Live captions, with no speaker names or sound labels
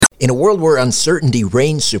In a world where uncertainty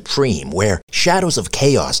reigns supreme, where shadows of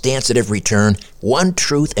chaos dance at every turn, one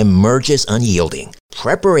truth emerges unyielding.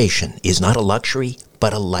 Preparation is not a luxury,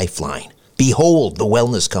 but a lifeline. Behold the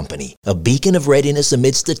Wellness Company, a beacon of readiness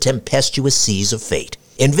amidst the tempestuous seas of fate.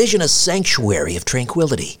 Envision a sanctuary of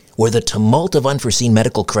tranquility, where the tumult of unforeseen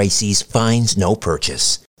medical crises finds no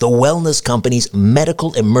purchase. The Wellness Company's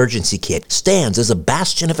Medical Emergency Kit stands as a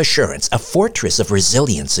bastion of assurance, a fortress of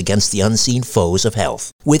resilience against the unseen foes of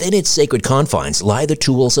health. Within its sacred confines lie the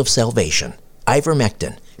tools of salvation.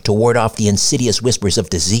 Ivermectin, to ward off the insidious whispers of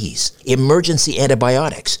disease. Emergency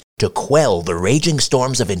antibiotics, to quell the raging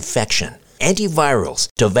storms of infection. Antivirals,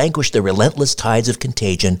 to vanquish the relentless tides of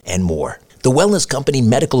contagion, and more. The Wellness Company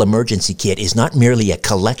Medical Emergency Kit is not merely a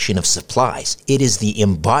collection of supplies. It is the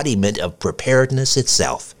embodiment of preparedness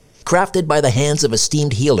itself. Crafted by the hands of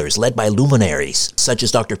esteemed healers led by luminaries such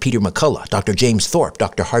as Dr. Peter McCullough, Dr. James Thorpe,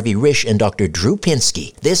 Dr. Harvey Risch, and Dr. Drew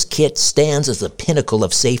Pinsky, this kit stands as the pinnacle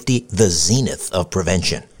of safety, the zenith of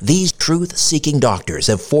prevention. These truth-seeking doctors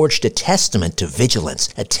have forged a testament to vigilance,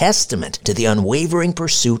 a testament to the unwavering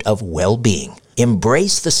pursuit of well-being.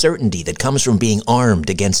 Embrace the certainty that comes from being armed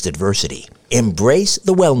against adversity. Embrace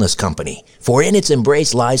the Wellness Company, for in its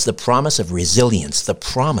embrace lies the promise of resilience, the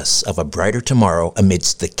promise of a brighter tomorrow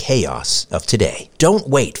amidst the chaos of today. Don't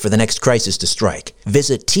wait for the next crisis to strike.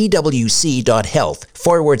 Visit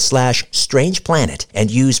twc.health/Strange Planet and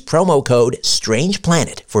use promo code Strange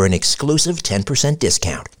Planet for an exclusive 10%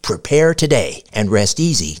 discount. Prepare today and rest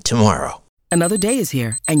easy tomorrow. Another day is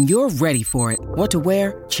here, and you're ready for it. What to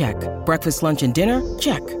wear? Check. Breakfast, lunch, and dinner?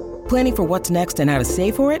 Check. Planning for what's next and how to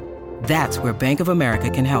save for it? That's where Bank of America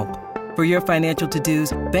can help. For your financial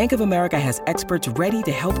to-dos, Bank of America has experts ready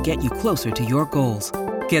to help get you closer to your goals.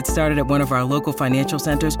 Get started at one of our local financial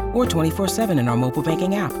centers or 24/7 in our mobile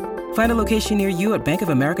banking app. Find a location near you at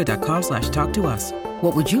bankofamerica.com/talktous.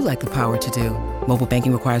 What would you like the power to do? Mobile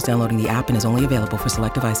banking requires downloading the app and is only available for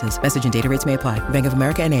select devices. Message and data rates may apply. Bank of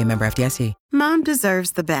America N.A., member FDIC. Mom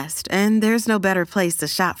deserves the best, and there's no better place to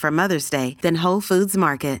shop for Mother's Day than Whole Foods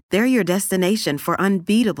Market. They're your destination for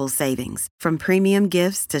unbeatable savings, from premium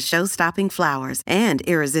gifts to show-stopping flowers and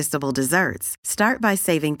irresistible desserts. Start by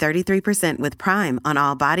saving 33% with Prime on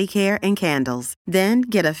all body care and candles. Then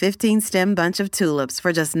get a 15-stem bunch of tulips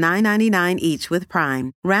for just $9.99 each with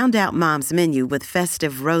Prime. Round out Mom's menu with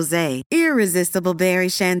festive rosé, irresistible berry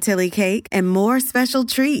chantilly cake, and more special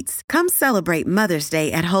treats. Come celebrate Mother's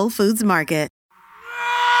Day at Whole Foods Market.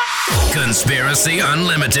 Conspiracy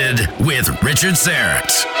Unlimited with Richard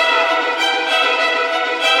Serrett.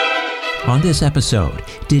 On this episode,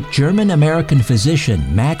 did German-American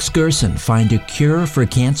physician Max Gerson find a cure for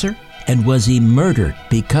cancer? And was he murdered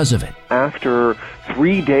because of it? After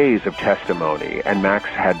 3 days of testimony, and Max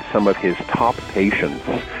had some of his top patients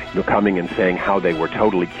coming and saying how they were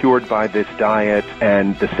totally cured by this diet,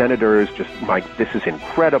 and the senators just, Mike, this is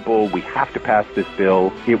incredible, we have to pass this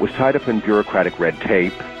bill. It was tied up in bureaucratic red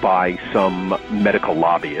tape by some medical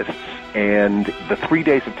lobbyists, and the 3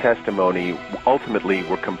 days of testimony ultimately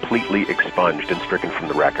were completely expunged and stricken from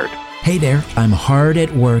the record. Hey there, I'm hard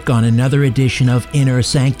at work on another edition of Inner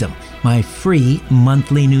Sanctum, my free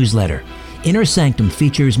monthly newsletter. Inner Sanctum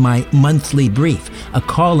features my monthly brief, a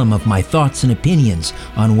column of my thoughts and opinions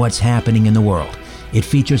on what's happening in the world. It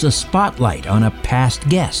features a spotlight on a past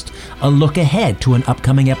guest, a look ahead to an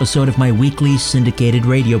upcoming episode of my weekly syndicated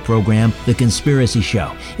radio program, The Conspiracy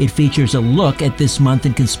Show. It features a look at this month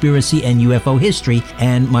in conspiracy and UFO history,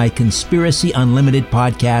 and my Conspiracy Unlimited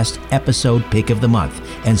podcast episode pick of the month,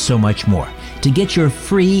 and so much more. To get your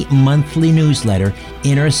free monthly newsletter,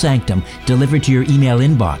 Inner Sanctum, delivered to your email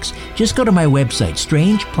inbox, just go to my website,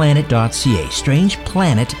 strangeplanet.ca,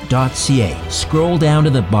 strangeplanet.ca. Scroll down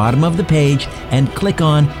to the bottom of the page and click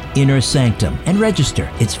on Inner Sanctum and register.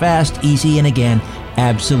 It's fast, easy, and again,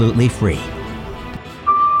 absolutely free.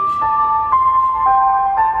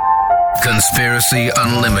 Conspiracy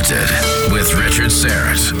Unlimited with Richard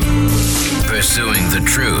Serrett. Pursuing the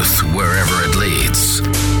truth wherever it leads.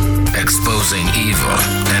 Exposing evil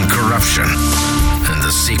and corruption and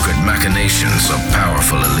the secret machinations of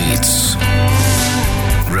powerful elites.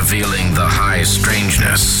 Revealing the high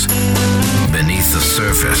strangeness beneath the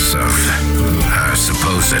surface of our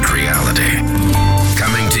supposed reality.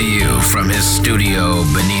 Coming to you from his studio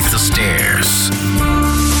beneath the stairs.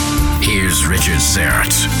 Here's Richard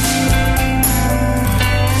Serrett.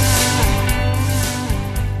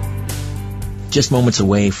 Just moments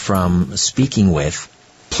away from speaking with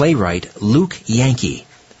playwright Luke Yankee,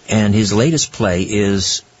 and his latest play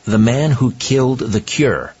is The Man Who Killed the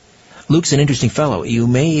Cure. Luke's an interesting fellow. You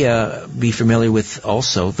may be familiar with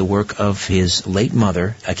also the work of his late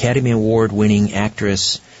mother, Academy Award-winning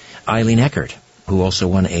actress Eileen Eckert, who also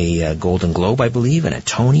won a Golden Globe, I believe, and a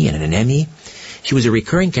Tony and an Emmy. She was a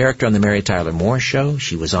recurring character on the Mary Tyler Moore Show.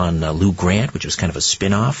 She was on Lou Grant, which was kind of a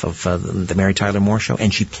spin-off of the Mary Tyler Moore Show.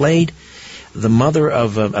 And she played the mother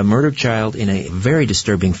of a murdered child in a very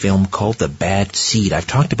disturbing film called The Bad Seed. I've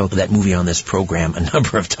talked about that movie on this program a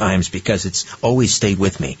number of times because it's always stayed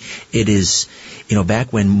with me. It is,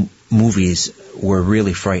 back when movies were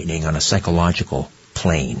really frightening on a psychological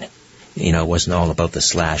plane. It wasn't all about the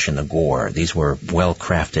slash and the gore. These were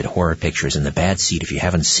well-crafted horror pictures. And The Bad Seed, if you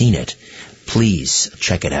haven't seen it, please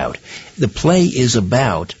check it out. The play is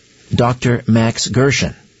about Dr. Max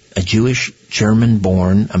Gerson, a Jewish,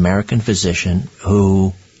 German-born American physician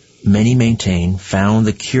who many maintain found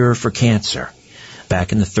the cure for cancer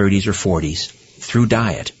back in the 30s or 40s through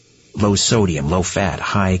diet. Low sodium, low fat,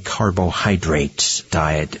 high carbohydrate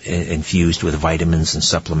diet infused with vitamins and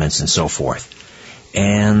supplements and so forth.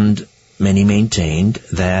 And many maintained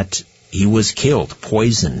that he was killed,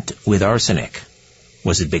 poisoned with arsenic.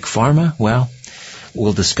 Was it Big Pharma? Well,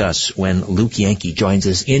 we'll discuss when Luke Yankee joins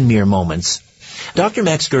us in mere moments. Dr.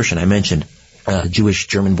 Max Gerson, I mentioned, a Jewish,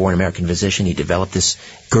 German-born American physician. He developed this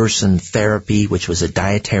Gerson therapy, which was a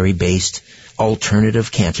dietary-based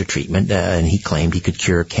alternative cancer treatment, and he claimed he could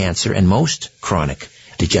cure cancer and most chronic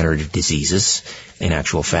degenerative diseases, in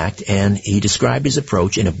actual fact, and he described his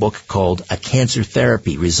approach in a book called A Cancer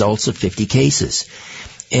Therapy, Results of 50 Cases.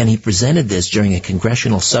 And he presented this during a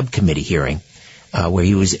congressional subcommittee hearing where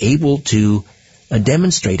he was able to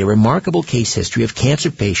demonstrate a remarkable case history of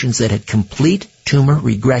cancer patients that had complete tumor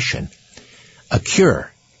regression, a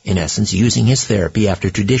cure, in essence, using his therapy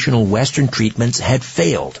after traditional Western treatments had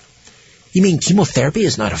failed. You mean chemotherapy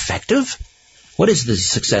is not effective? What is the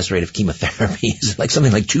success rate of chemotherapy? Is it like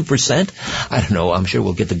something like 2%? I don't know. I'm sure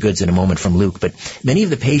we'll get the goods in a moment from Luke. But many of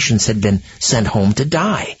the patients had been sent home to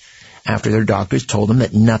die after their doctors told them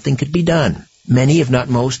that nothing could be done. Many, if not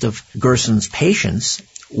most, of Gerson's patients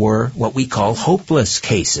were what we call hopeless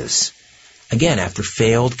cases. Again, after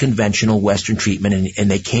failed conventional Western treatment, and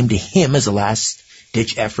they came to him as a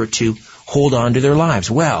last-ditch effort to hold on to their lives.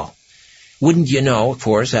 Well, wouldn't you know, of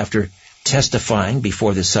course, after testifying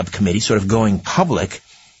before the subcommittee, sort of going public,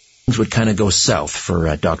 things would kind of go south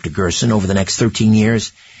for Dr. Gerson. Over the next 13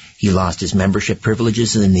 years, he lost his membership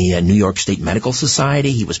privileges in the New York State Medical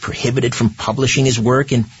Society. He was prohibited from publishing his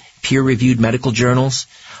work in peer-reviewed medical journals.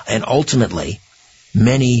 And ultimately,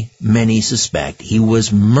 many suspect he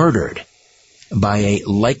was murdered by a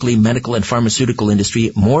likely medical and pharmaceutical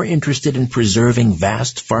industry more interested in preserving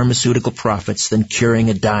vast pharmaceutical profits than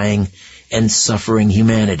curing a dying and suffering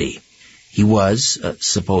humanity. He was,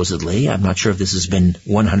 supposedly, I'm not sure if this has been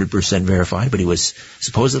 100% verified, but he was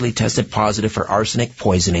supposedly tested positive for arsenic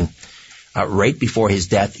poisoning right before his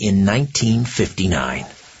death in 1959.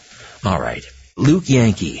 All right. Luke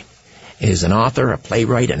Yankee is an author, a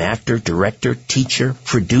playwright, an actor, director, teacher,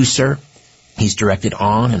 producer. He's directed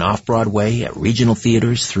on and off Broadway at regional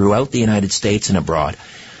theaters throughout the United States and abroad.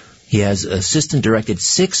 He has assistant-directed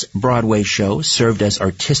 6 Broadway shows, served as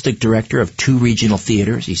artistic director of 2 regional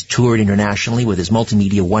theaters. He's toured internationally with his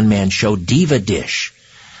multimedia one-man show, Diva Dish,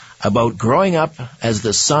 about growing up as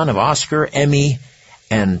the son of Oscar, Emmy,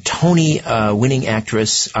 and Tony-winning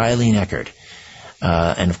actress Eileen Eckert.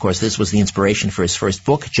 And, of course, this was the inspiration for his first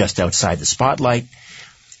book, Just Outside the Spotlight.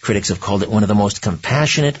 Critics have called it one of the most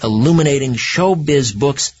compassionate, illuminating showbiz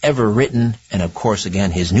books ever written. And, of course, again,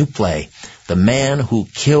 his new play, The Man Who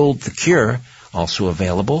Killed the Cure, also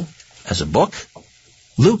available as a book.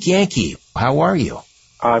 Luke Yankee, how are you?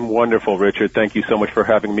 I'm wonderful, Richard. Thank you so much for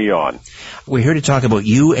having me on. We're here to talk about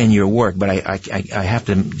you and your work, but I have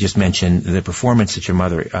to just mention the performance that your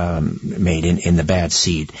mother made in The Bad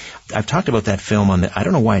Seed. I've talked about that film I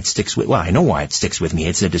don't know why it sticks with, well, I know why it sticks with me.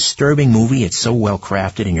 It's a disturbing movie. It's so well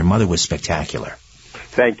crafted, and your mother was spectacular.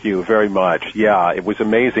 Thank you very much. Yeah, it was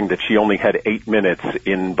amazing that she only had 8 minutes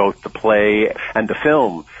in both the play and the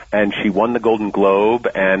film, and she won the Golden Globe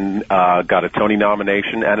and got a Tony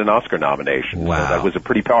nomination and an Oscar nomination. Wow. So that was a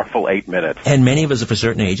pretty powerful 8 minutes. And many of us of a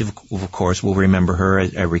certain age, of course, will remember her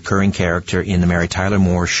as a recurring character in the Mary Tyler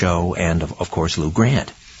Moore Show and, of course, Lou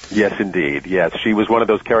Grant. Yes, indeed. Yes, she was one of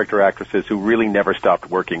those character actresses who really never stopped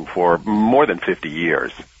working for more than 50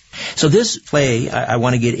 years. So this play, I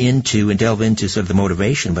want to get into and delve into sort of the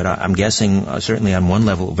motivation, but I'm guessing certainly on one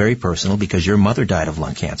level very personal because your mother died of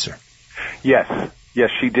lung cancer. Yes,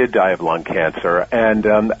 she did die of lung cancer, and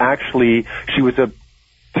actually she was a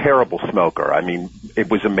terrible smoker. I mean, it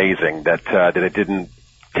was amazing that it didn't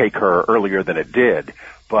take her earlier than it did.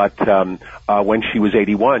 But when she was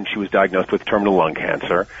 81, she was diagnosed with terminal lung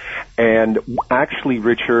cancer, and actually,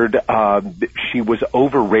 Richard, she was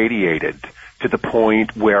over-radiated to the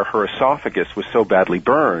point where her esophagus was so badly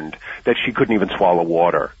burned that she couldn't even swallow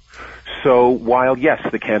water. So while, yes,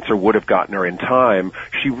 the cancer would have gotten her in time,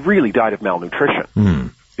 she really died of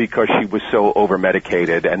malnutrition because she was so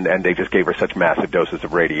over-medicated and they just gave her such massive doses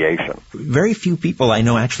of radiation. Very few people I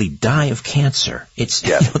know actually die of cancer. It's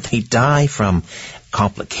Yes. they die from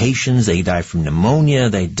complications, they die from pneumonia,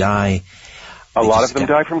 they die... A lot of them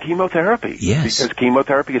die from chemotherapy. Yes. Because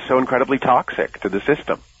chemotherapy is so incredibly toxic to the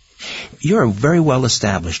system. You're very well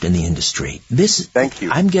established in the industry. Thank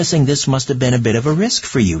you. I'm guessing this must have been a bit of a risk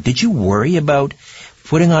for you. Did you worry about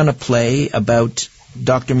putting on a play about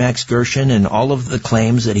Dr. Max Gerson and all of the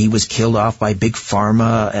claims that he was killed off by Big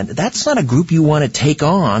Pharma? And that's not a group you want to take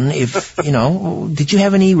on if, did you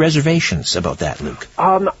have any reservations about that, Luke?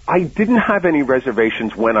 I didn't have any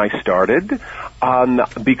reservations when I started,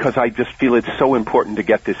 because I just feel it's so important to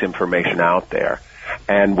get this information out there.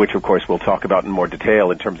 And which, of course, we'll talk about in more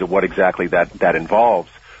detail in terms of what exactly that involves.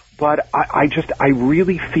 But I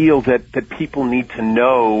really feel that people need to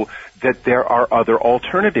know that there are other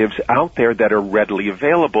alternatives out there that are readily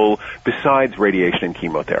available besides radiation and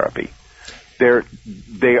chemotherapy.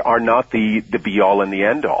 They are not the be-all and the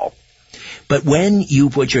end-all. But when you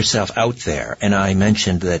put yourself out there, and I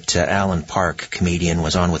mentioned that Alan Park, comedian,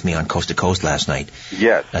 was on with me on Coast to Coast last night,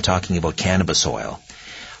 yes, talking about cannabis oil.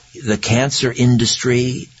 The cancer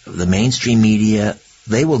industry, the mainstream media,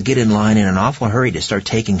 they will get in line in an awful hurry to start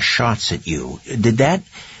taking shots at you.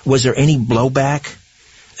 Was there any blowback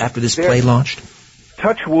after this play launched?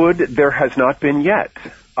 Touch wood, there has not been yet.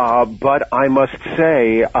 But I must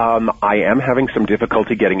say, I am having some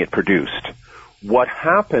difficulty getting it produced. What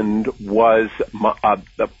happened was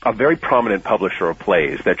a very prominent publisher of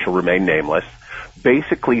plays that shall remain nameless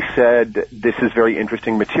basically said, this is very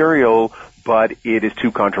interesting material, but it is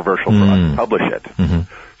too controversial for us to publish it. Mm-hmm.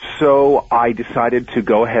 So I decided to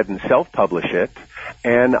go ahead and self-publish it,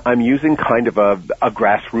 and I'm using kind of a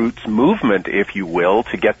grassroots movement, if you will,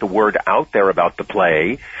 to get the word out there about the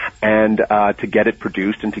play and to get it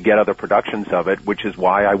produced and to get other productions of it, which is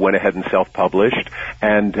why I went ahead and self-published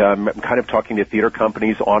and kind of talking to theater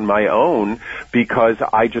companies on my own because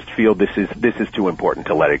I just feel this is too important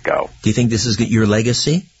to let it go. Do you think this is your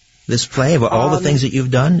legacy, this play, of all the things that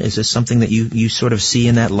you've done? Is this something that you sort of see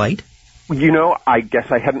in that light? I guess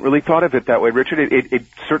I hadn't really thought of it that way, Richard. It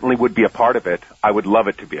certainly would be a part of it. I would love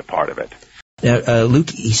it to be a part of it. Now, Luke,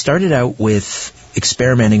 he started out with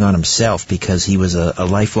experimenting on himself because he was a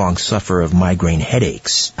lifelong sufferer of migraine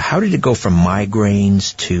headaches. How did it go from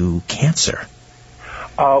migraines to cancer?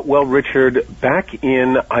 Well, Richard, back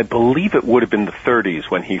in, I believe it would have been the 30s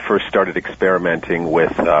when he first started experimenting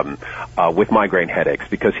with migraine headaches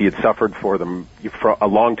because he had suffered for them for a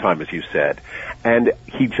long time, as you said. And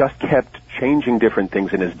he just kept changing different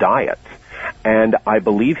things in his diet. And I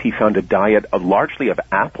believe he found a diet largely of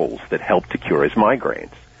apples that helped to cure his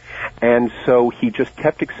migraines. And so he just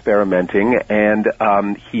kept experimenting, and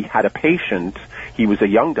he had a patient. He was a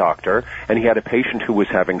young doctor, and he had a patient who was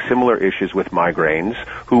having similar issues with migraines,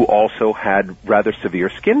 who also had rather severe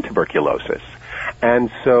skin tuberculosis. And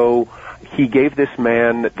so he gave this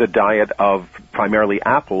man the diet of primarily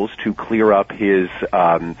apples to clear up his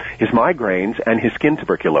migraines, and his skin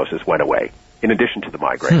tuberculosis went away, in addition to the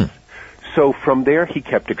migraines. So from there, he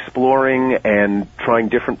kept exploring and trying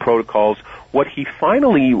different protocols. What he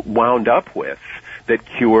finally wound up with that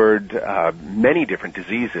cured many different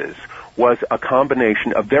diseases was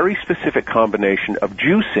a very specific combination of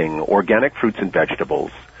juicing organic fruits and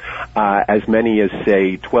vegetables, as many as,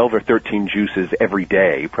 say, 12 or 13 juices every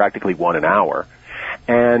day, practically one an hour,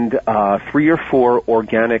 and 3 or 4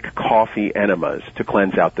 organic coffee enemas to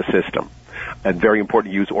cleanse out the system. And very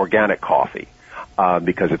important to use organic coffee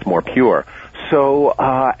because it's more pure. So,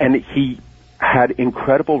 and he had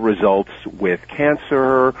incredible results with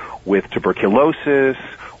cancer, with tuberculosis,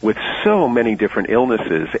 with so many different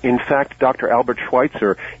illnesses. In fact, Dr. Albert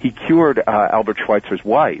Schweitzer, he cured Albert Schweitzer's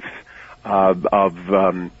wife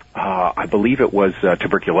of I believe it was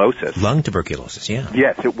tuberculosis. Lung tuberculosis, yeah.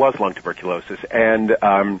 Yes, it was lung tuberculosis. And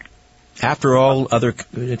after all other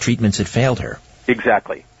treatments had failed her.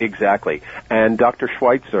 Exactly. And Dr.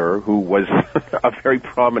 Schweitzer, who was a very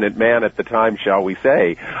prominent man at the time, shall we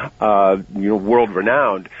say,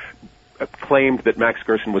 world-renowned, claimed that Max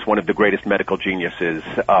Gerson was one of the greatest medical geniuses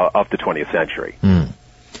of the 20th century.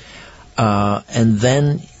 And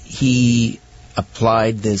then he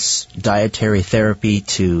applied this dietary therapy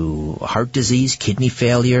to heart disease, kidney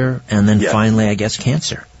failure, and then finally, I guess,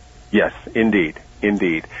 cancer. Yes, indeed.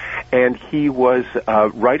 And he was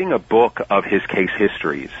writing a book of his case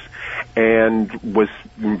histories and was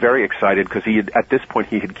very excited because at this point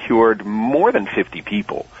he had cured more than 50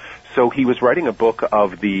 people. So he was writing a book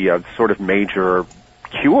of the sort of major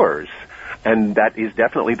cures, and that is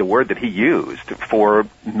definitely the word that he used for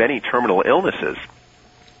many terminal illnesses.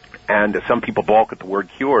 And some people balk at the word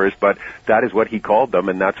cures, but that is what he called them,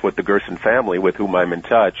 and that's what the Gerson family, with whom I'm in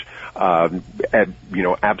touch,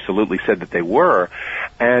 absolutely said that they were.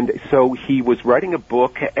 And so he was writing a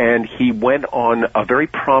book, and he went on a very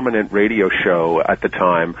prominent radio show at the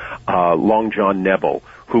time, Long John Nebel,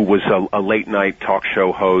 who was a late-night talk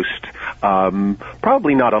show host,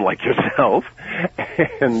 probably not unlike yourself,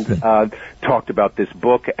 and talked about this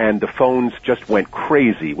book, and the phones just went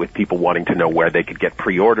crazy with people wanting to know where they could get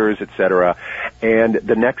pre-orders, etc. And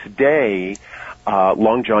the next day,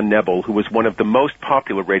 Long John Nebel, who was one of the most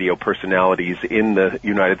popular radio personalities in the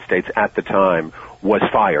United States at the time, was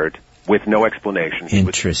fired with no explanation.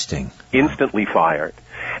 Interesting. He was instantly fired.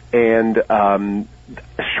 And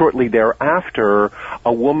shortly thereafter,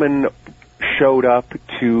 a woman showed up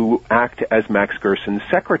to act as Max Gerson's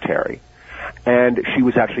secretary, and she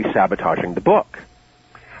was actually sabotaging the book.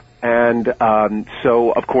 And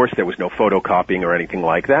so, of course, there was no photocopying or anything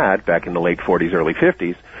like that back in the late 40s, early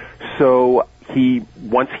 50s. So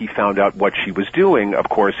once he found out what she was doing, of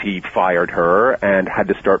course, he fired her and had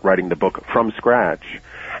to start writing the book from scratch.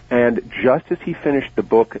 And just as he finished the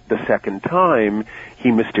book the second time,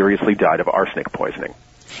 he mysteriously died of arsenic poisoning.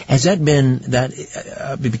 Has that been that?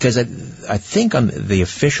 Because I think the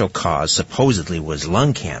official cause supposedly was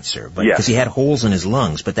lung cancer, but because he had holes in his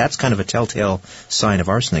lungs. But that's kind of a telltale sign of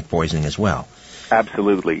arsenic poisoning as well.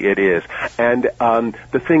 Absolutely, it is. And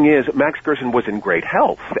the thing is, Max Gerson was in great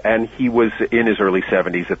health, and he was in his early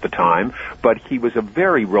 70s at the time, but he was a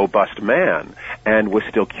very robust man and was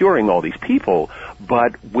still curing all these people.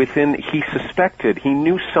 But he suspected, he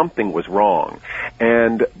knew something was wrong.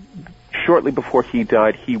 And shortly before he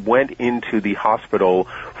died, he went into the hospital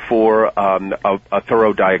for a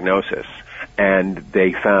thorough diagnosis, and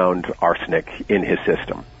they found arsenic in his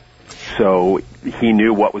system. So he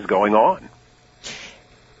knew what was going on.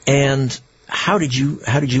 And how did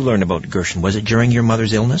you learn about Gerson? Was it during your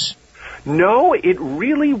mother's illness? No, it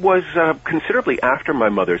really was considerably after my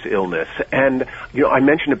mother's illness. And, I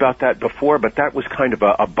mentioned about that before, but that was kind of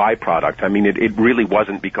a byproduct. I mean, it really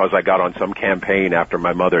wasn't because I got on some campaign after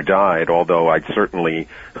my mother died, although it certainly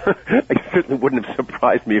wouldn't have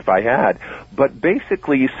surprised me if I had. But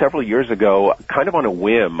basically, several years ago, kind of on a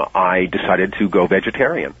whim, I decided to go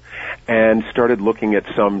vegetarian and started looking at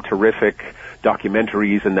some terrific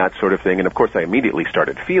documentaries and that sort of thing, and of course I immediately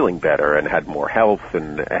started feeling better and had more health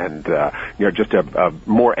and just a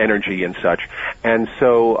more energy and such. And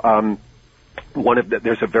so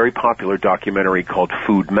there's a very popular documentary called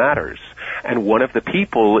Food Matters, and one of the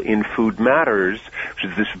people in Food Matters,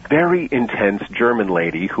 which is this very intense German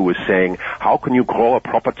lady who was saying, how can you grow a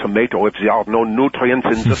proper tomato if there are no nutrients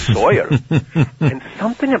in the soil? And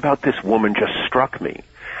something about this woman just struck me.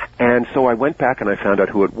 And so I went back and I found out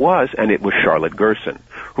who it was, and it was Charlotte Gerson,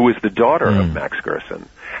 who is the daughter of Max Gerson.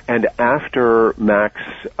 And after Max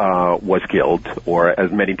was killed, or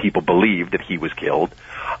as many people believe that he was killed,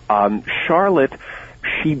 Charlotte,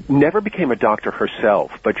 she never became a doctor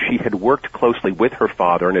herself, but she had worked closely with her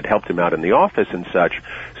father and had helped him out in the office and such.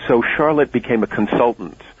 So Charlotte became a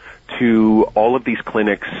consultant to all of these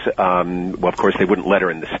clinics. Well, of course, they wouldn't let her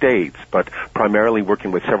in the States, but primarily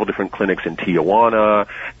working with several different clinics in Tijuana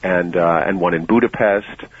and one in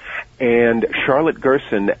Budapest. And Charlotte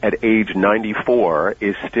Gerson, at age 94,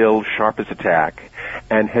 is still sharp as a tack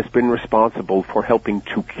and has been responsible for helping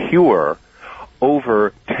to cure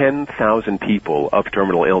over 10,000 people of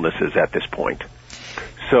terminal illnesses at this point.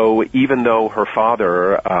 So even though her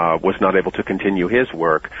father was not able to continue his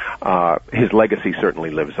work, his legacy certainly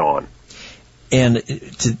lives on. And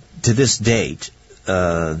to this date,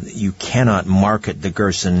 you cannot market the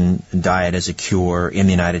Gerson diet as a cure in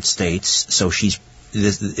the United States. So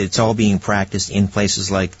it's all being practiced in places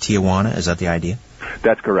like Tijuana. Is that the idea?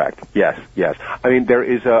 That's correct. Yes. I mean, there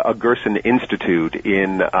is a Gerson Institute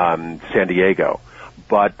in San Diego.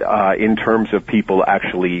 But in terms of people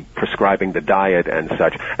actually prescribing the diet and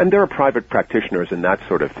such, and there are private practitioners and that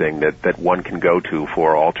sort of thing that one can go to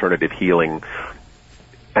for alternative healing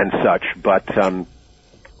and such. But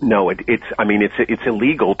no, it's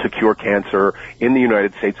illegal to cure cancer in the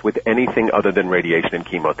United States with anything other than radiation and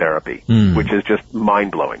chemotherapy, which is just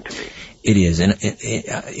mind-blowing to me. It is. And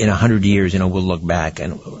in 100 years, we'll look back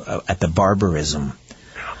at the barbarism.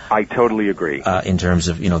 I totally agree. In terms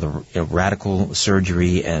of, the radical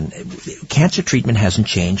surgery, and cancer treatment hasn't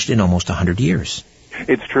changed in almost 100 years.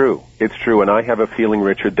 It's true. It's true. And I have a feeling,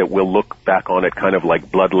 Richard, that we'll look back on it kind of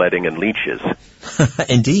like bloodletting and leeches.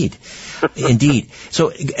 Indeed. Indeed.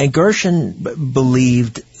 So Gerson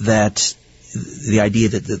believed that the idea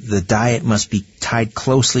that the diet must be tied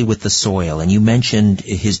closely with the soil. And you mentioned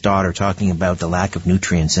his daughter talking about the lack of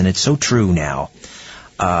nutrients, and it's so true now.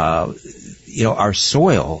 Our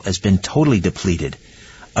soil has been totally depleted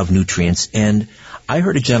of nutrients, and I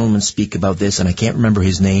heard a gentleman speak about this, and I can't remember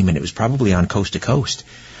his name, and it was probably on Coast to Coast,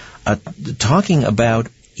 talking about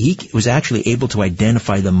he was actually able to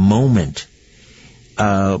identify the moment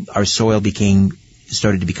our soil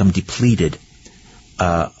started to become depleted,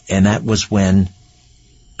 and that was when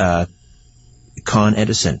Con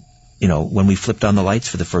Edison, when we flipped on the lights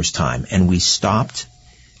for the first time, and we stopped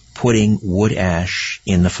putting wood ash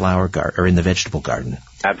in the flower garden or in the vegetable garden.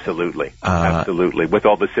 Absolutely. Absolutely. With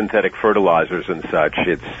all the synthetic fertilizers and such,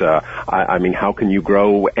 it's, I mean, how can you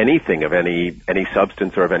grow anything of any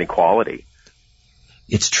substance or of any quality?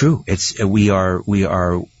 It's true. We are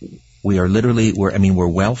literally, we're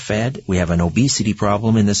well fed. We have an obesity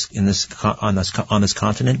problem on this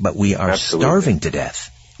continent, but we are starving to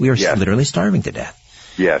death. We are literally starving to death.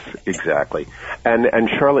 Yes, exactly. And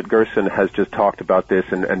Charlotte Gerson has just talked about this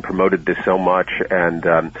and promoted this so much. And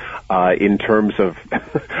in terms of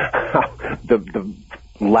the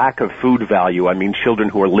lack of food value, I mean, children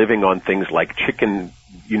who are living on things like chicken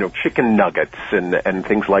nuggets and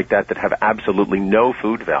things like that have absolutely no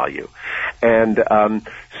food value. And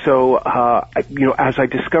so as I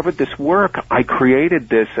discovered this work, I created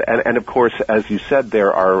this, and of course, as you said,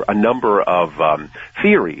 there are a number of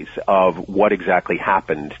theories of what exactly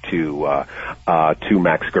happened to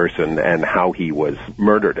Max Gerson and how he was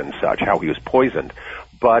murdered and such, how he was poisoned.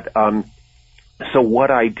 But so what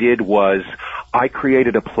I did was I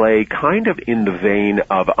created a play kind of in the vein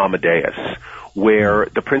of Amadeus, where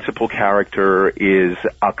the principal character is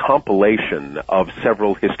a compilation of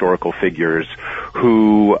several historical figures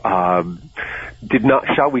who did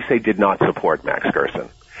not support Max Gerson.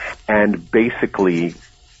 And basically,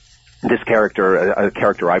 this character, a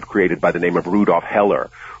character I've created by the name of Rudolf Heller,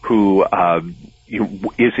 who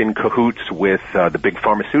is in cahoots with the big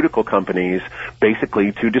pharmaceutical companies,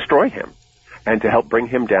 basically to destroy him and to help bring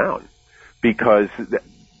him down, because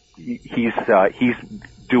he's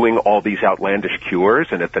doing all these outlandish cures,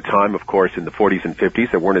 and at the time, of course, in the 40s and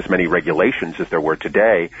 50s, there weren't as many regulations as there were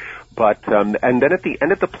today. But and then at the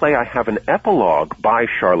end of the play, I have an epilogue by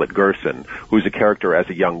Charlotte Gerson, who's a character as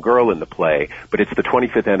a young girl in the play. But it's the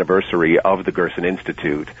 25th anniversary of the Gerson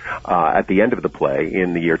Institute at the end of the play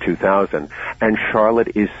in the year 2000, and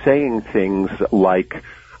Charlotte is saying things like,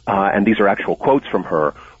 and these are actual quotes from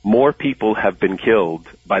her: "More people have been killed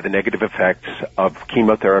by the negative effects of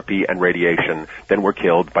chemotherapy and radiation than were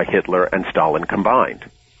killed by Hitler and Stalin combined."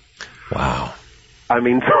 Wow. I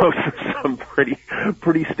mean, those are some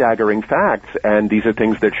pretty staggering facts, and these are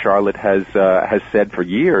things that Charlotte has said for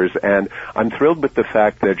years. And I'm thrilled with the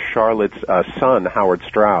fact that Charlotte's son, Howard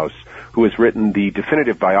Strauss, who has written the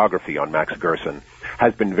definitive biography on Max Gerson,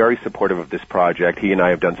 has been very supportive of this project. He and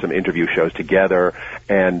I have done some interview shows together,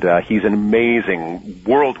 and he's an amazing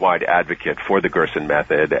worldwide advocate for the Gerson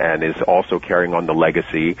method and is also carrying on the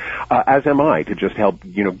legacy, as am I, to just help,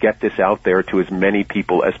 get this out there to as many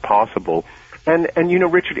people as possible. And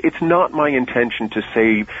Richard, it's not my intention to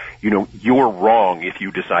say, you're wrong if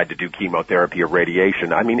you decide to do chemotherapy or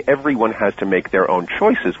radiation. I mean, everyone has to make their own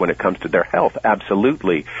choices when it comes to their health,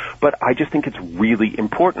 absolutely. But I just think it's really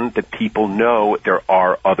important that people know there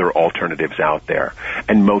are other alternatives out there.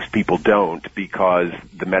 And most people don't, because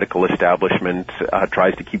the medical establishment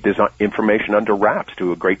tries to keep this information under wraps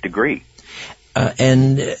to a great degree.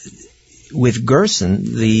 And with Gerson,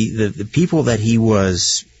 the people that he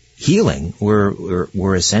was healing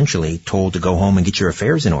were essentially told to go home and get your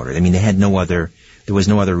affairs in order. I mean, there was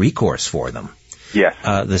no other recourse for them. Yes.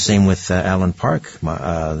 The same with Alan Park,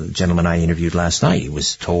 the gentleman I interviewed last night. He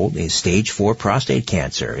was told he's stage 4 prostate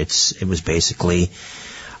cancer. It was basically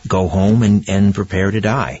go home and prepare to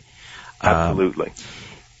die. Absolutely.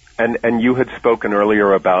 And you had spoken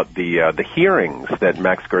earlier about the hearings that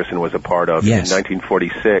Max Gerson was a part of in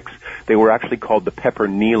 1946. They were actually called the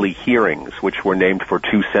Pepper-Neely hearings, which were named for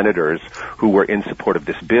 2 senators who were in support of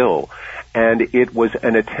this bill. And it was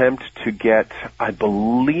an attempt to get, I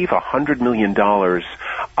believe, $100 million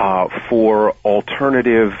for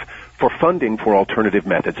alternative for funding for alternative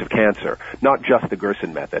methods of cancer, not just the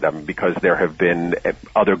Gerson method, because there have been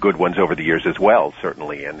other good ones over the years as well,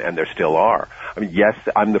 certainly, and there still are. I mean, yes,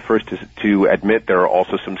 I'm the first to admit there are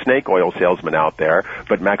also some snake oil salesmen out there,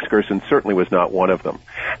 but Max Gerson certainly was not one of them.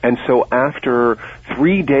 And so after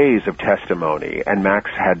 3 days of testimony, and Max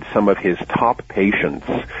had some of his top patients,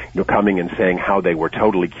 coming and saying how they were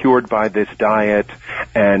totally cured by this diet,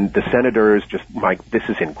 and the senators just, Mike, this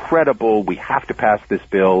is incredible, we have to pass this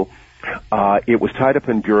bill. It was tied up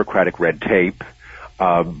in bureaucratic red tape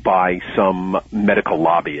by some medical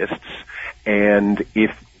lobbyists, and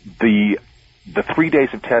if the 3 days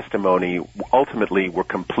of testimony ultimately were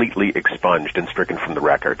completely expunged and stricken from the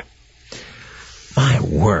record. My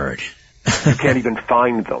word. You can't even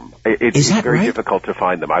find them. It's very right? difficult to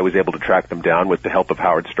find them. I was able to track them down with the help of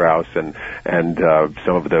Howard Strauss and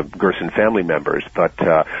some of the Gerson family members, but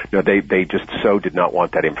they just so did not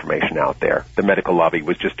want that information out there. The medical lobby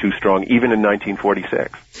was just too strong, even in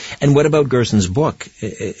 1946. And what about Gerson's book?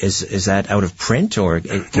 Is that out of print or?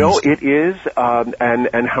 No, it is.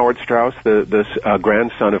 And Howard Strauss, the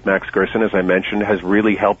grandson of Max Gerson, as I mentioned, has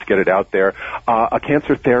really helped get it out there. A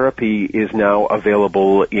cancer therapy is now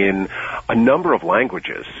available in a number of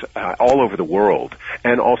languages all over the world.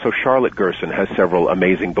 And also Charlotte Gerson has several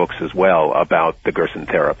amazing books as well about the Gerson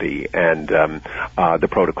therapy and the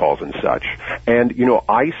protocols and such. And,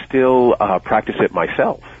 I still practice it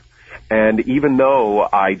myself. And even though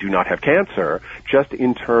I do not have cancer, just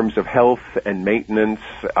in terms of health and maintenance,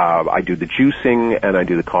 I do the juicing and I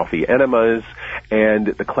do the coffee enemas, and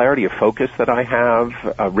the clarity of focus that I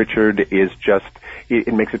have, Richard, is just,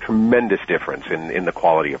 it makes a tremendous difference in the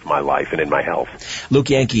quality of my life and in my health. Luke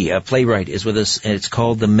Yankee, a playwright, is with us, and it's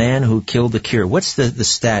called The Man Who Killed the Cure. What's the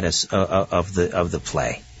status of the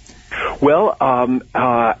play? Well,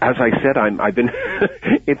 as I said, I've been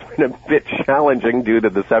it's been a bit challenging due to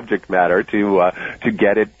the subject matter to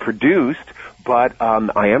get it produced. But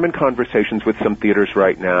I am in conversations with some theaters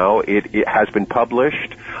right now. It has been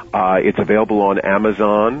published. It's available on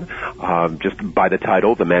Amazon, just by the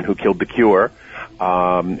title, The Man Who Killed the Cure.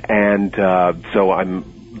 So I'm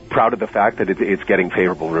proud of the fact that it's getting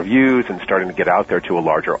favorable reviews and starting to get out there to a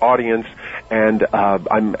larger audience. And as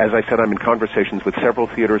I said, I'm in conversations with several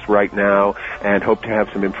theaters right now and hope to have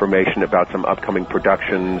some information about some upcoming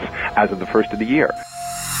productions as of the first of the year.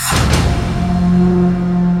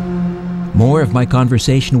 More of my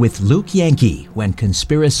conversation with Luke Yankee when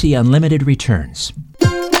Conspiracy Unlimited returns.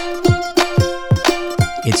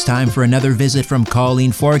 It's time for another visit from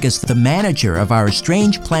Colleen Forgas, the manager of our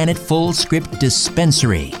Strange Planet Full Script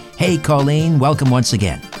Dispensary. Hey, Colleen, welcome once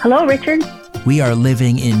again. Hello, Richard. We are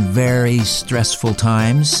living in very stressful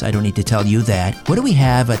times. I don't need to tell you that. What do we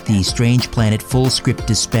have at the Strange Planet Full Script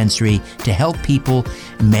Dispensary to help people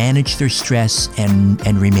manage their stress and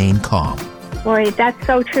remain calm? Boy, that's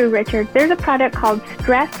so true, Richard. There's a product called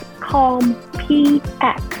Stress Calm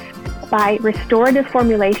PX by Restorative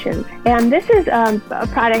Formulations. And this is a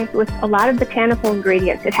product with a lot of botanical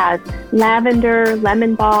ingredients. It has lavender,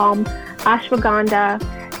 lemon balm,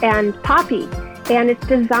 ashwagandha, and poppy. And it's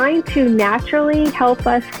designed to naturally help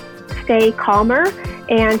us stay calmer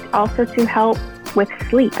and also to help with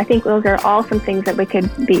sleep. I think those are all some things that we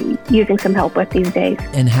could be using some help with these days.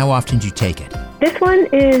 And how often do you take it? This one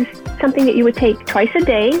is something that you would take twice a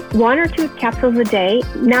day, 1 or 2 capsules a day,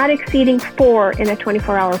 not exceeding 4 in a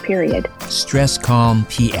 24-hour period. Stress Calm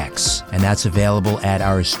PX, and that's available at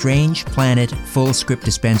our Strange Planet Full Script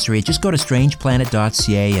Dispensary. Just go to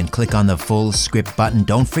strangeplanet.ca and click on the Full Script button.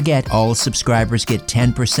 Don't forget, all subscribers get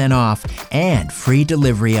 10% off and free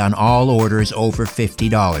delivery on all orders over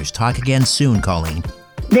 $50. Talk again soon, Colleen.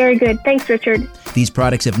 Very good. Thanks, Richard. These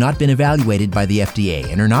products have not been evaluated by the FDA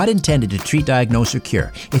and are not intended to treat, diagnose, or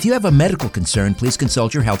cure. If you have a medical concern, please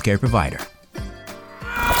consult your healthcare provider.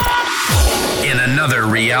 In another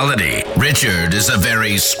reality, Richard is a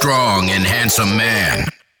very strong and handsome man.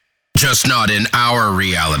 Just not in our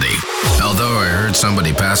reality. Although I heard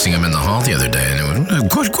somebody passing him in the hall the other day, and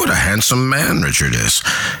it was, what a handsome man Richard is.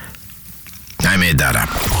 I made that up.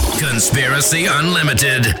 Conspiracy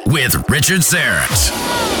Unlimited with Richard Serrett.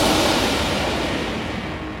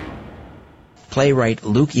 Playwright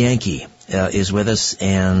Luke Yankee is with us,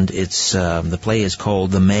 and it's the play is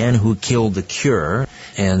called The Man Who Killed the Cure,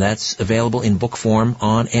 and that's available in book form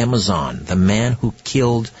on Amazon. The Man Who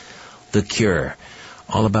Killed the Cure,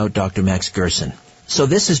 all about Dr. Max Gerson. So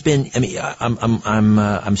this has been. I mean,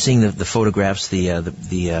 I'm seeing the photographs,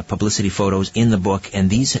 the publicity photos in the book, and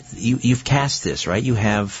these you've cast this, right? You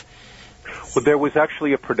have. Well, there was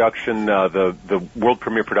actually a production. The world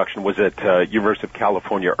premiere production was at University of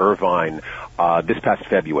California, Irvine, this past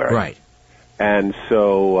February. Right. And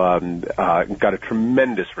so got a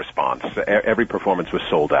tremendous response. Every performance was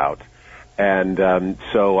sold out. And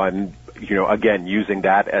so I'm, again, using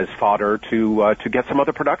that as fodder to get some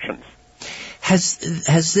other productions. Has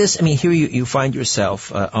this, I mean, here you find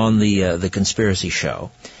yourself on the Conspiracy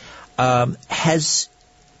Show. Has,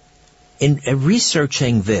 in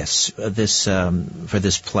researching this for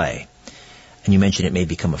this play, and you mentioned it may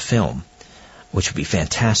become a film, which would be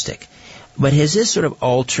fantastic, but has this sort of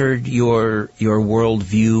altered your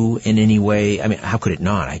worldview in any way? I mean, how could it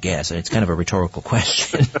not, I guess? It's kind of a rhetorical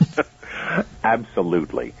question.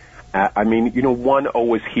 Absolutely. I mean, one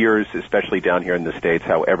always hears, especially down here in the States,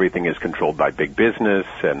 how everything is controlled by big business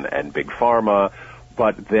and big pharma,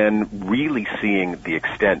 but then really seeing the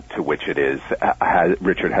extent to which it is,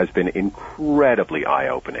 Richard, has been incredibly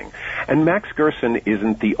eye-opening. And Max Gerson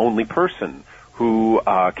isn't the only person who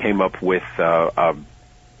came up with a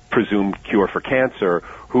presumed cure for cancer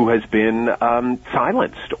who has been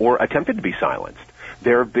silenced or attempted to be silenced.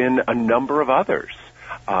 There have been a number of others.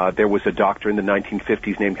 There was a doctor in the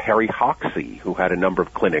 1950s named Harry Hoxsey who had a number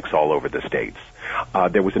of clinics all over the States.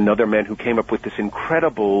 There was another man who came up with this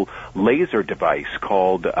incredible laser device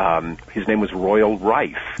called, his name was Royal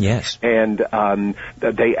Rife. Yes. And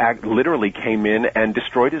they literally came in and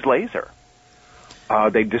destroyed his laser.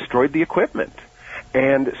 They destroyed the equipment.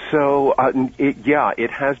 And so,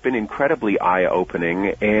 it has been incredibly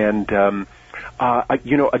eye-opening. And,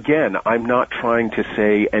 again, I'm not trying to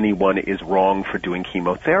say anyone is wrong for doing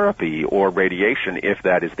chemotherapy or radiation if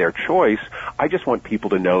that is their choice. I just want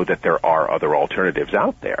people to know that there are other alternatives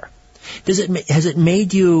out there. Has it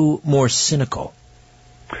made you more cynical?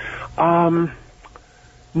 No,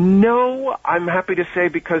 I'm happy to say,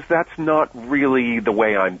 because that's not really the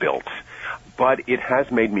way I'm built. But it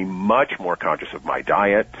has made me much more conscious of my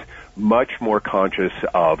diet, much more conscious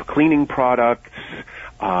of cleaning products,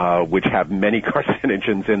 which have many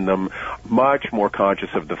carcinogens in them, much more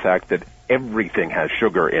conscious of the fact that everything has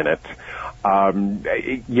sugar in it. I've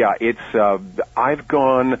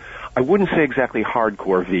gone, I wouldn't say exactly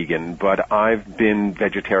hardcore vegan, but I've been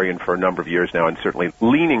vegetarian for a number of years now, and certainly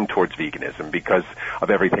leaning towards veganism because of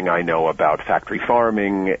everything I know about factory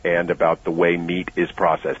farming and about the way meat is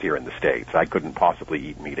processed here in the States. I couldn't possibly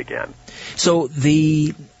eat meat again. So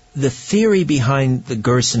the theory behind the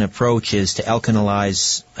Gerson approach is to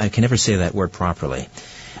alkalize, I can never say that word properly.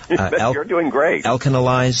 You're doing great.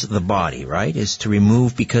 Alkalize the body, right? Is to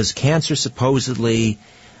remove, because cancer supposedly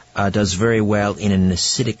does very well in an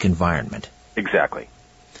acidic environment. Exactly.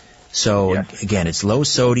 So, yes. Again, it's low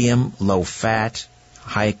sodium, low fat,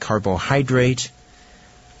 high carbohydrate,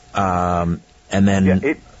 and then...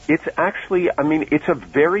 Yeah, it's actually, I mean, it's a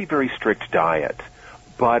very, very strict diet.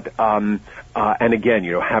 But, and again,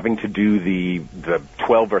 having to do the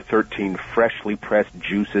 12 or 13 freshly pressed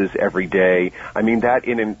juices every day, I mean, that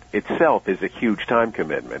in itself is a huge time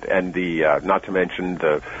commitment. And not to mention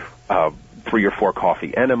the 3 or 4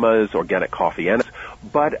 coffee enemas, organic coffee enemas.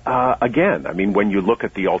 But, again, I mean, when you look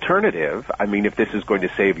at the alternative, I mean, if this is going to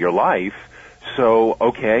save your life, so,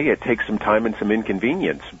 okay, it takes some time and some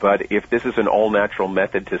inconvenience, but if this is an all-natural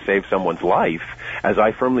method to save someone's life, as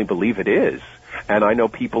I firmly believe it is, and I know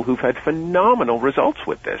people who've had phenomenal results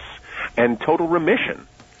with this, and total remission.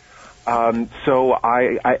 So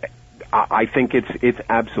I think it's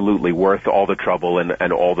absolutely worth all the trouble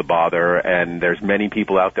and all the bother, and there's many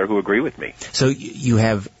people out there who agree with me. So you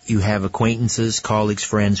have acquaintances, colleagues,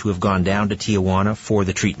 friends who have gone down to Tijuana for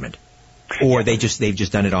the treatment, or they've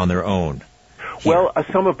just done it on their own. Here. Well,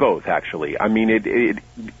 some of both, actually. I mean,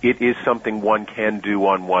 it is something one can do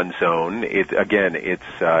on one's own.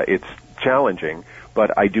 It's challenging,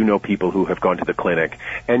 but I do know people who have gone to the clinic.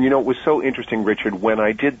 And, it was so interesting, Richard, when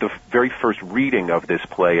I did the very first reading of this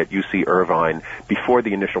play at UC Irvine before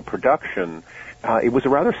the initial production, it was a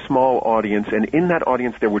rather small audience, and in that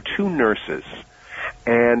audience there were 2 nurses.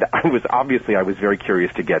 And I was very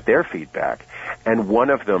curious to get their feedback. And one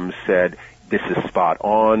of them said, "This is spot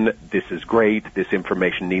on, this is great, this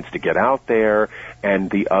information needs to get out there,"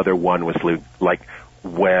 and the other one was like,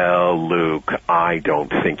 "Well, Luke, I don't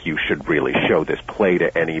think you should really show this play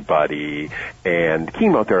to anybody, and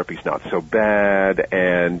chemotherapy's not so bad,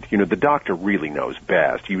 and, the doctor really knows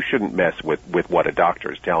best. You shouldn't mess with what a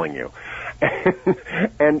doctor is telling you."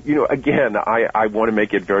 And again, I want to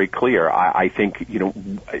make it very clear. I think,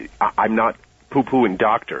 I'm not poo-pooing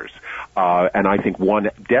doctors. And I think one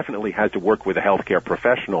definitely has to work with a healthcare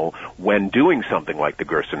professional when doing something like the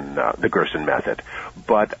Gerson method.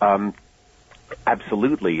 But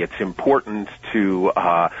absolutely, it's important to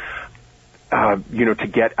to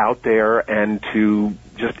get out there and to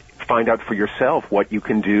just find out for yourself what you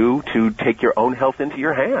can do to take your own health into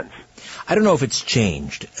your hands. I don't know if it's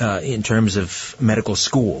changed in terms of medical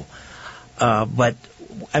school, but,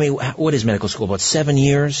 I mean, what is medical school? About 7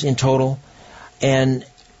 years in total? And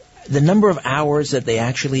the number of hours that they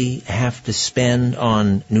actually have to spend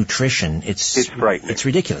on nutrition, it's frightening. It's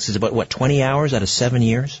ridiculous. It's about, 20 hours out of 7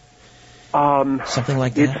 years? Something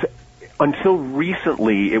like that? Until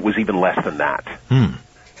recently, it was even less than that.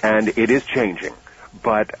 And it is changing.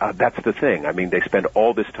 But that's the thing. I mean, they spend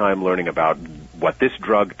all this time learning about what this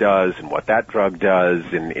drug does and what that drug does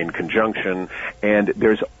in conjunction, and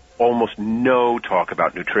there's almost no talk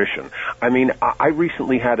about nutrition. I mean, I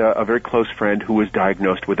recently had a very close friend who was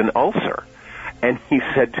diagnosed with an ulcer, and he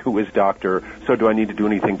said to his doctor, "So do I need to do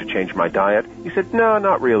anything to change my diet?" He said, "No,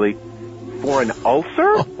 not really." For an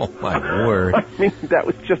ulcer? Oh, my word. I mean, that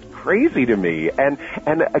was just crazy to me. And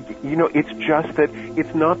you know, it's just that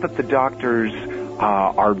it's not that the doctors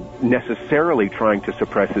are necessarily trying to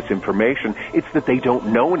suppress this information. It's that they don't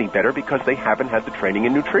know any better because they haven't had the training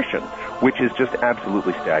in nutrition, which is just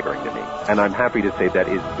absolutely staggering to me. And I'm happy to say that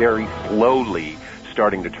is very slowly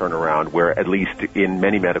starting to turn around, where at least in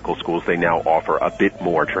many medical schools they now offer a bit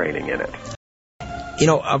more training in it. You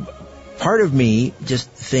know, part of me just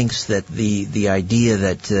thinks that the idea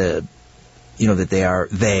that that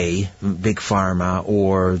big pharma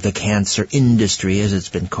or the cancer industry, as it's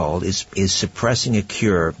been called, is suppressing a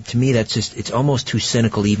cure. To me, it's almost too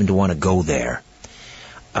cynical even to want to go there.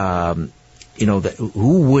 Who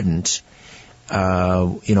wouldn't,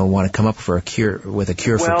 want to come up with a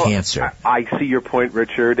cure for cancer? I see your point,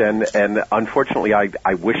 Richard, and unfortunately,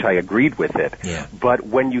 I wish I agreed with it. Yeah. But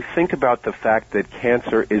when you think about the fact that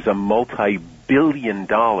cancer is a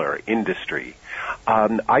multi-billion-dollar industry,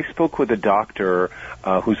 I spoke with a doctor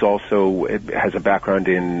who's also has a background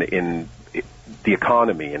in the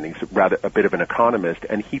economy, and he's rather a bit of an economist,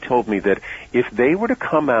 and he told me that if they were to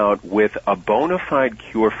come out with a bona fide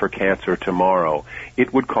cure for cancer tomorrow,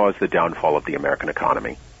 it would cause the downfall of the American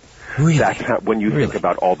economy. Really? That's how, when you think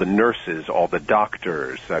about all the nurses, all the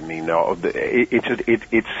doctors. I mean,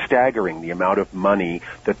 it's staggering the amount of money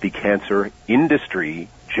that the cancer industry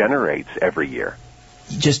generates every year.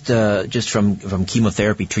 Just from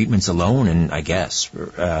chemotherapy treatments alone, and I guess,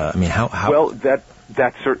 how? Well,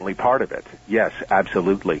 that's certainly part of it. Yes,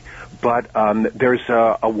 absolutely. But there's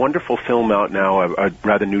a wonderful film out now, a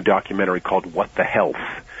rather new documentary called What the Health.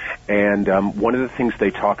 And one of the things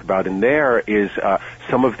they talk about in there is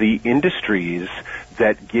some of the industries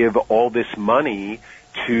that give all this money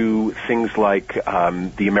to things like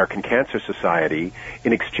the American Cancer Society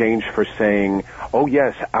in exchange for saying, "Oh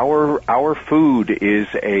yes, our food is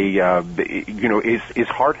is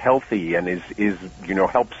heart healthy and is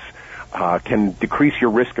helps can decrease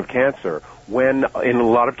your risk of cancer." When in a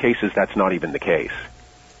lot of cases that's not even the case.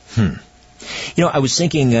 I was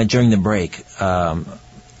thinking during the break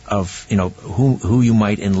of who you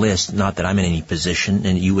might enlist. Not that I'm in any position,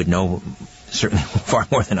 and you would know certainly far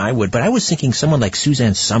more than I would. But I was thinking someone like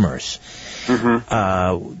Suzanne Summers. Mm-hmm.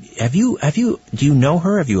 Do you know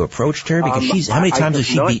her? Have you approached her? Because how many times has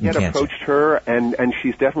she beaten cancer? I have not yet approached her, and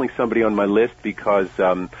she's definitely somebody on my list because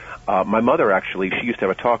my mother actually, she used to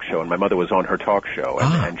have a talk show, and my mother was on her talk show,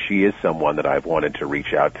 and she is someone that I've wanted to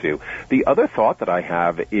reach out to. The other thought that I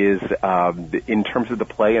have is, in terms of the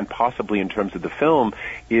play and possibly in terms of the film,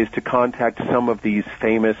 is to contact some of these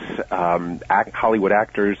famous Hollywood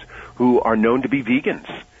actors who are known to be vegans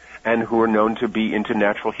and who are known to be into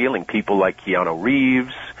natural healing. People like Keanu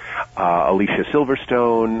Reeves, Alicia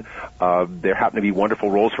Silverstone. There happen to be wonderful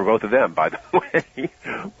roles for both of them, by the way.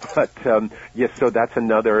 But yes, so that's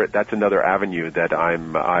another avenue that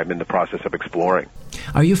I'm in the process of exploring.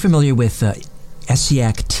 Are you familiar with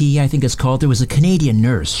Essiac tea, I think it's called? There was a Canadian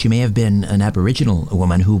nurse. She may have been an Aboriginal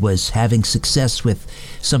woman who was having success with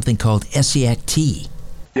something called Essiac tea.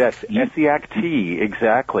 Yes, Essiac tea,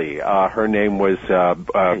 exactly. Her name was,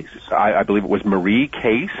 I believe it was Marie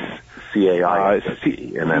Case.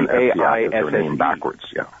 C-A-I-S-S-E, and then Essiac is her name backwards,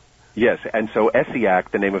 yeah. Yes, and so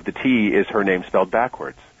Essiac, the name of the tea, is her name spelled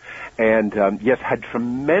backwards. And, yes, had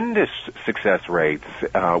tremendous success rates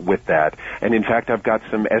with that. And, in fact, I've got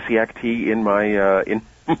some Essiac tea in my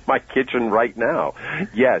kitchen right now.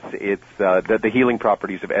 Yes, it's the healing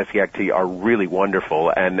properties of Essiac tea are really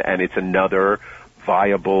wonderful, and it's another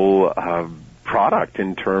viable product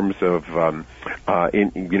in terms of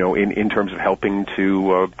in terms of helping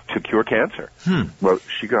to cure cancer. Well,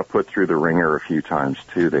 she got put through the ringer a few times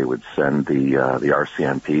too. They would send the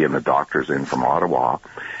RCMP and the doctors in from Ottawa.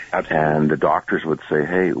 Absolutely. And the doctors would say,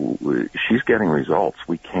 "Hey, she's getting results.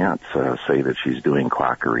 We can't say that she's doing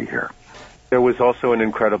quackery here." There was also an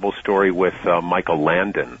incredible story with Michael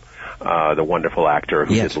Landon, the wonderful actor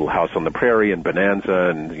who Yes. did Little House on the Prairie and Bonanza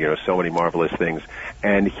and, so many marvelous things.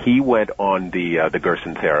 And he went on the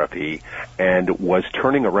Gerson therapy and was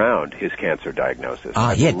turning around his cancer diagnosis.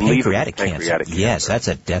 He had believe it was pancreatic cancer. Yes, that's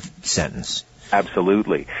a death sentence.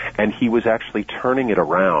 Absolutely. And he was actually turning it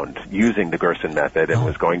around using the Gerson method and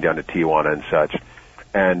was going down to Tijuana and such.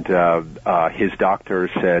 And his doctor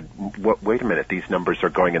said, wait a minute, these numbers are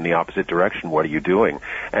going in the opposite direction. What are you doing?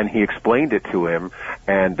 And he explained it to him,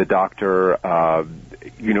 and the doctor,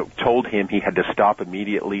 told him he had to stop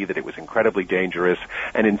immediately, that it was incredibly dangerous,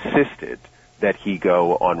 and insisted that he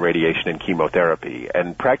go on radiation and chemotherapy,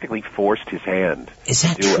 and practically forced his hand. Is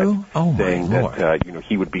that to do true? it, Oh, my saying Lord. that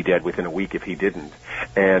he would be dead within a week if he didn't,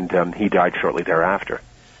 and he died shortly thereafter.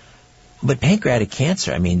 But pancreatic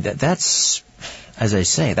cancer, I mean, that's, as I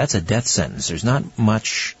say, that's a death sentence. There's not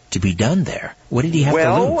much to be done there. What did he have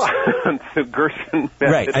to lose? The Gerson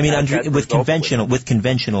method. Right. I mean, with results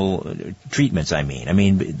conventional treatments. I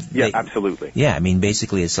mean, yeah, absolutely. Yeah, I mean,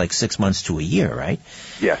 basically, it's like 6 months to a year, right?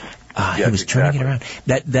 Yes. He was turning it around.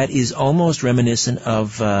 That is almost reminiscent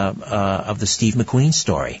of the Steve McQueen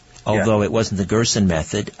story. Although it wasn't the Gerson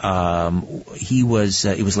method, it was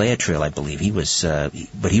Laetrile, I believe.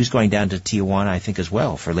 But he was going down to Tijuana, I think, as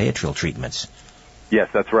well for Laetrile treatments. Yes,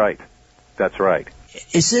 that's right. That's right.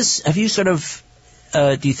 Is this? Have you sort of?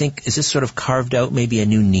 Do you think is this sort of carved out maybe a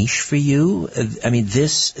new niche for you? I mean,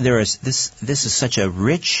 this is such a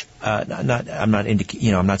rich. I'm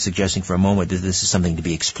not suggesting for a moment that this is something to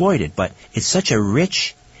be exploited, but it's such a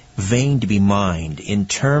rich vein to be mined in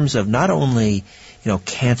terms of not only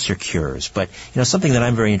cancer cures, but something that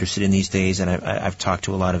I'm very interested in these days, and I've talked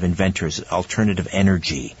to a lot of inventors, alternative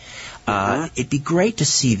energy. It'd be great to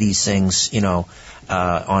see these things,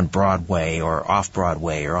 on Broadway or off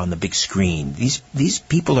Broadway or on the big screen. These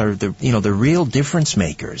people are the real difference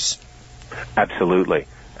makers. Absolutely.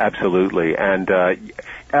 And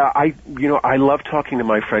I love talking to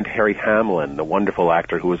my friend Harry Hamlin, the wonderful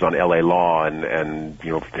actor who was on L.A. Law and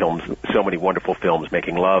films so many wonderful films,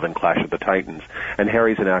 Making Love and Clash of the Titans. And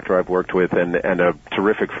Harry's an actor I've worked with and a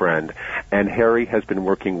terrific friend. And Harry has been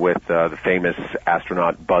working with the famous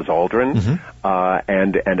astronaut Buzz Aldrin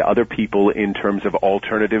and other people in terms of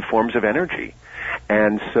alternative forms of energy.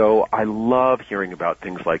 And so I love hearing about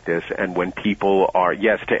things like this, and when people are,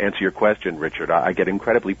 yes, to answer your question, Richard, I get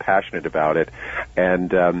incredibly passionate about it, and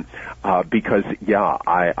because,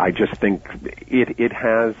 I just think it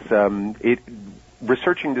has,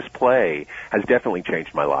 researching this play has definitely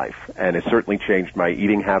changed my life, and it's certainly changed my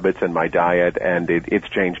eating habits and my diet, and it's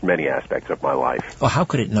changed many aspects of my life. Well, how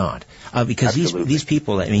could it not? Because these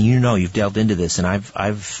people, I mean, you've delved into this, and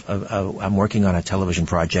I'm working on a television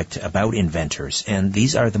project about inventors, and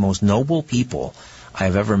these are the most noble people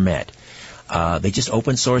I've ever met. They just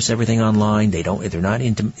open source everything online. They're not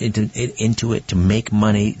into it to make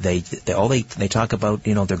money. They talk about,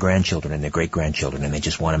 their grandchildren and their great grandchildren, and they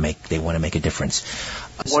just want to make a difference.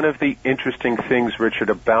 One of the interesting things, Richard,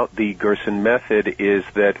 about the Gerson method is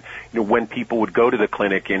that, when people would go to the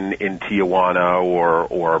clinic in Tijuana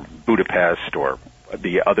or Budapest or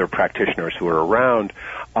the other practitioners who are around,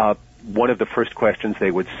 one of the first questions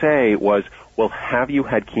they would say was, well, have you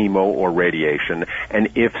had chemo or radiation? And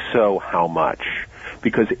if so, how much?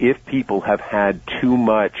 Because if people have had too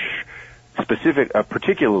much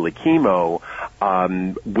particularly chemo,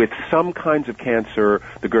 with some kinds of cancer,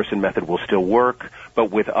 the Gerson method will still work,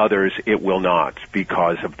 but with others, it will not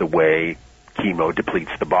because of the way chemo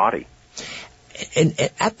depletes the body. And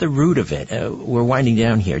at the root of it, we're winding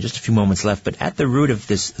down here, just a few moments left, but at the root of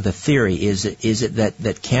this, the theory, is it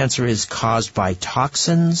that cancer is caused by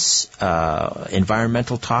toxins,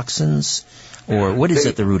 environmental toxins, or what is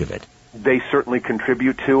at the root of it? They certainly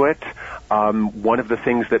contribute to it. One of the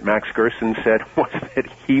things that Max Gerson said was that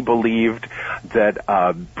he believed that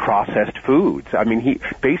processed foods,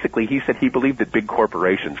 he said he believed that big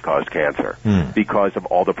corporations caused cancer because of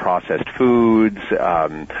all the processed foods,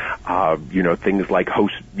 things like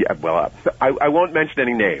I won't mention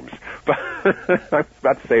any names, but I was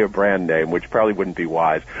about to say a brand name, which probably wouldn't be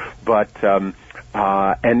wise, but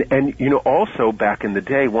also back in the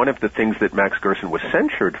day, one of the things that Max Gerson was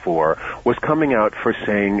censured for was coming out for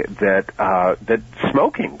saying that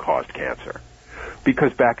smoking caused cancer.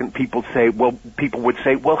 Because people would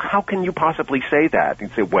say, well, how can you possibly say that?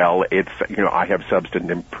 And say, well, it's, I have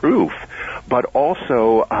substantive proof. But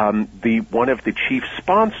also, one of the chief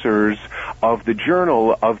sponsors of the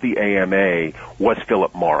Journal of the AMA was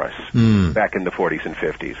Philip Morris back in the 40s and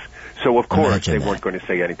 50s. So, of course, Imagine they that. weren't going to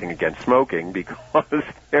say anything against smoking because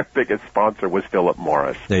their biggest sponsor was Philip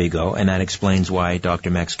Morris. There you go, and that explains why Dr.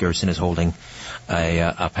 Max Gerson is holding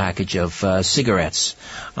a package of cigarettes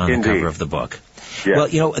on Indeed. the cover of the book.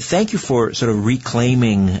 Yes. Well, thank you for sort of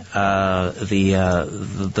reclaiming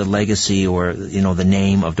the legacy or, the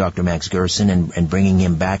name of Dr. Max Gerson and bringing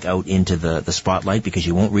him back out into the spotlight, because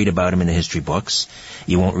you won't read about him in the history books.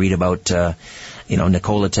 You won't read about,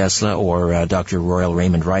 Nikola Tesla or Dr. Royal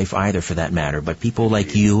Raymond Rife either, for that matter. But people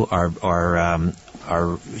like you are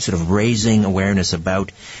sort of raising awareness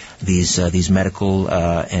about these medical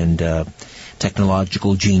and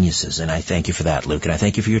technological geniuses, and I thank you for that, Luke, and I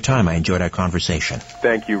thank you for your time. I enjoyed our conversation.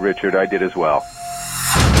 Thank you, Richard. I did as well.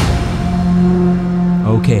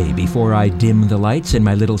 Okay, before I dim the lights in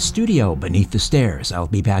my little studio beneath the stairs, I'll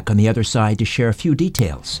be back on the other side to share a few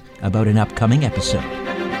details about an upcoming episode.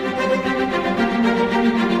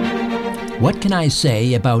 What can I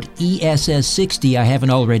say about ESS60 I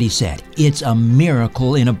haven't already said? It's a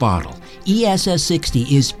miracle in a bottle.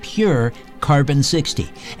 ESS60 is pure carbon-60,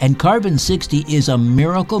 and carbon-60 is a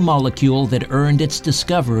miracle molecule that earned its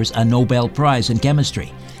discoverers a Nobel Prize in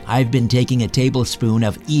chemistry. I've been taking a tablespoon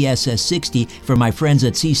of ESS60 for my friends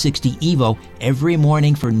at C60 Evo every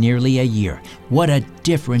morning for nearly a year. What a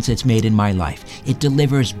difference it's made in my life. It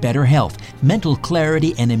delivers better health, mental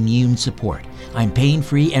clarity, and immune support. I'm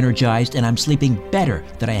pain-free, energized, and I'm sleeping better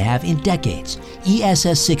than I have in decades.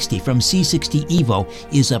 ESS60 from C60 Evo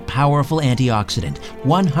is a powerful antioxidant,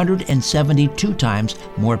 172 times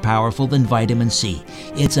more powerful than vitamin C.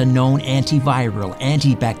 It's a known antiviral,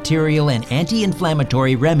 antibacterial, and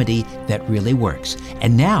anti-inflammatory remedy that really works.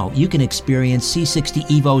 And now you can experience C60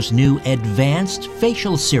 Evo's new advanced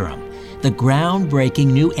facial serum, the groundbreaking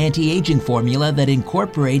new anti-aging formula that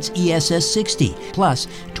incorporates ESS60, plus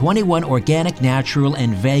 21 organic, natural,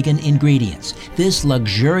 and vegan ingredients. This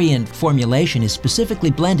luxuriant formulation is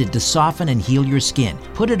specifically blended to soften and heal your skin.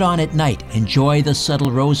 Put it on at night, enjoy the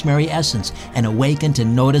subtle rosemary essence, and awaken to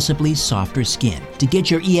noticeably softer skin. To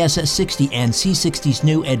get your ESS60 and C60's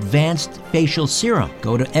new advanced facial serum,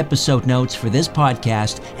 go to episode notes for this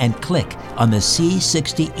podcast and click on the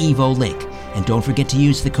C60 Evo link. And don't forget to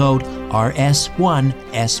use the code RS1SPEC,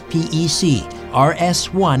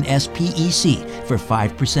 RS1SPEC for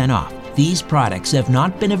 5% off. These products have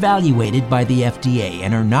not been evaluated by the FDA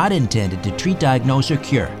and are not intended to treat, diagnose, or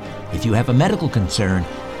cure. If you have a medical concern,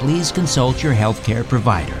 please consult your healthcare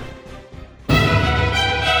provider.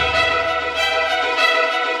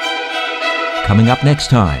 Coming up next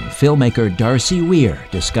time, filmmaker Darcy Weir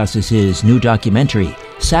discusses his new documentary,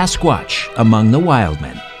 Sasquatch Among the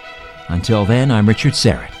Wildmen. Until then, I'm Richard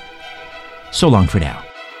Serrett. So long for now.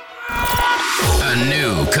 A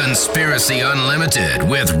new Conspiracy Unlimited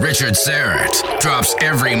with Richard Serrett drops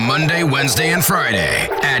every Monday, Wednesday, and Friday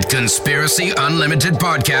at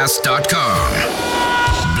conspiracyunlimitedpodcast.com.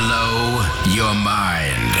 Blow your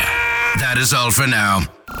mind. That is all for now.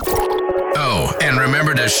 Oh, and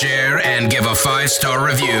remember to share and give a 5-star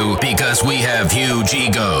review, because we have huge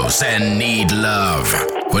egos and need love.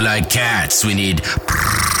 We're like cats. We need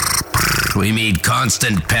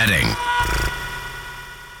constant petting.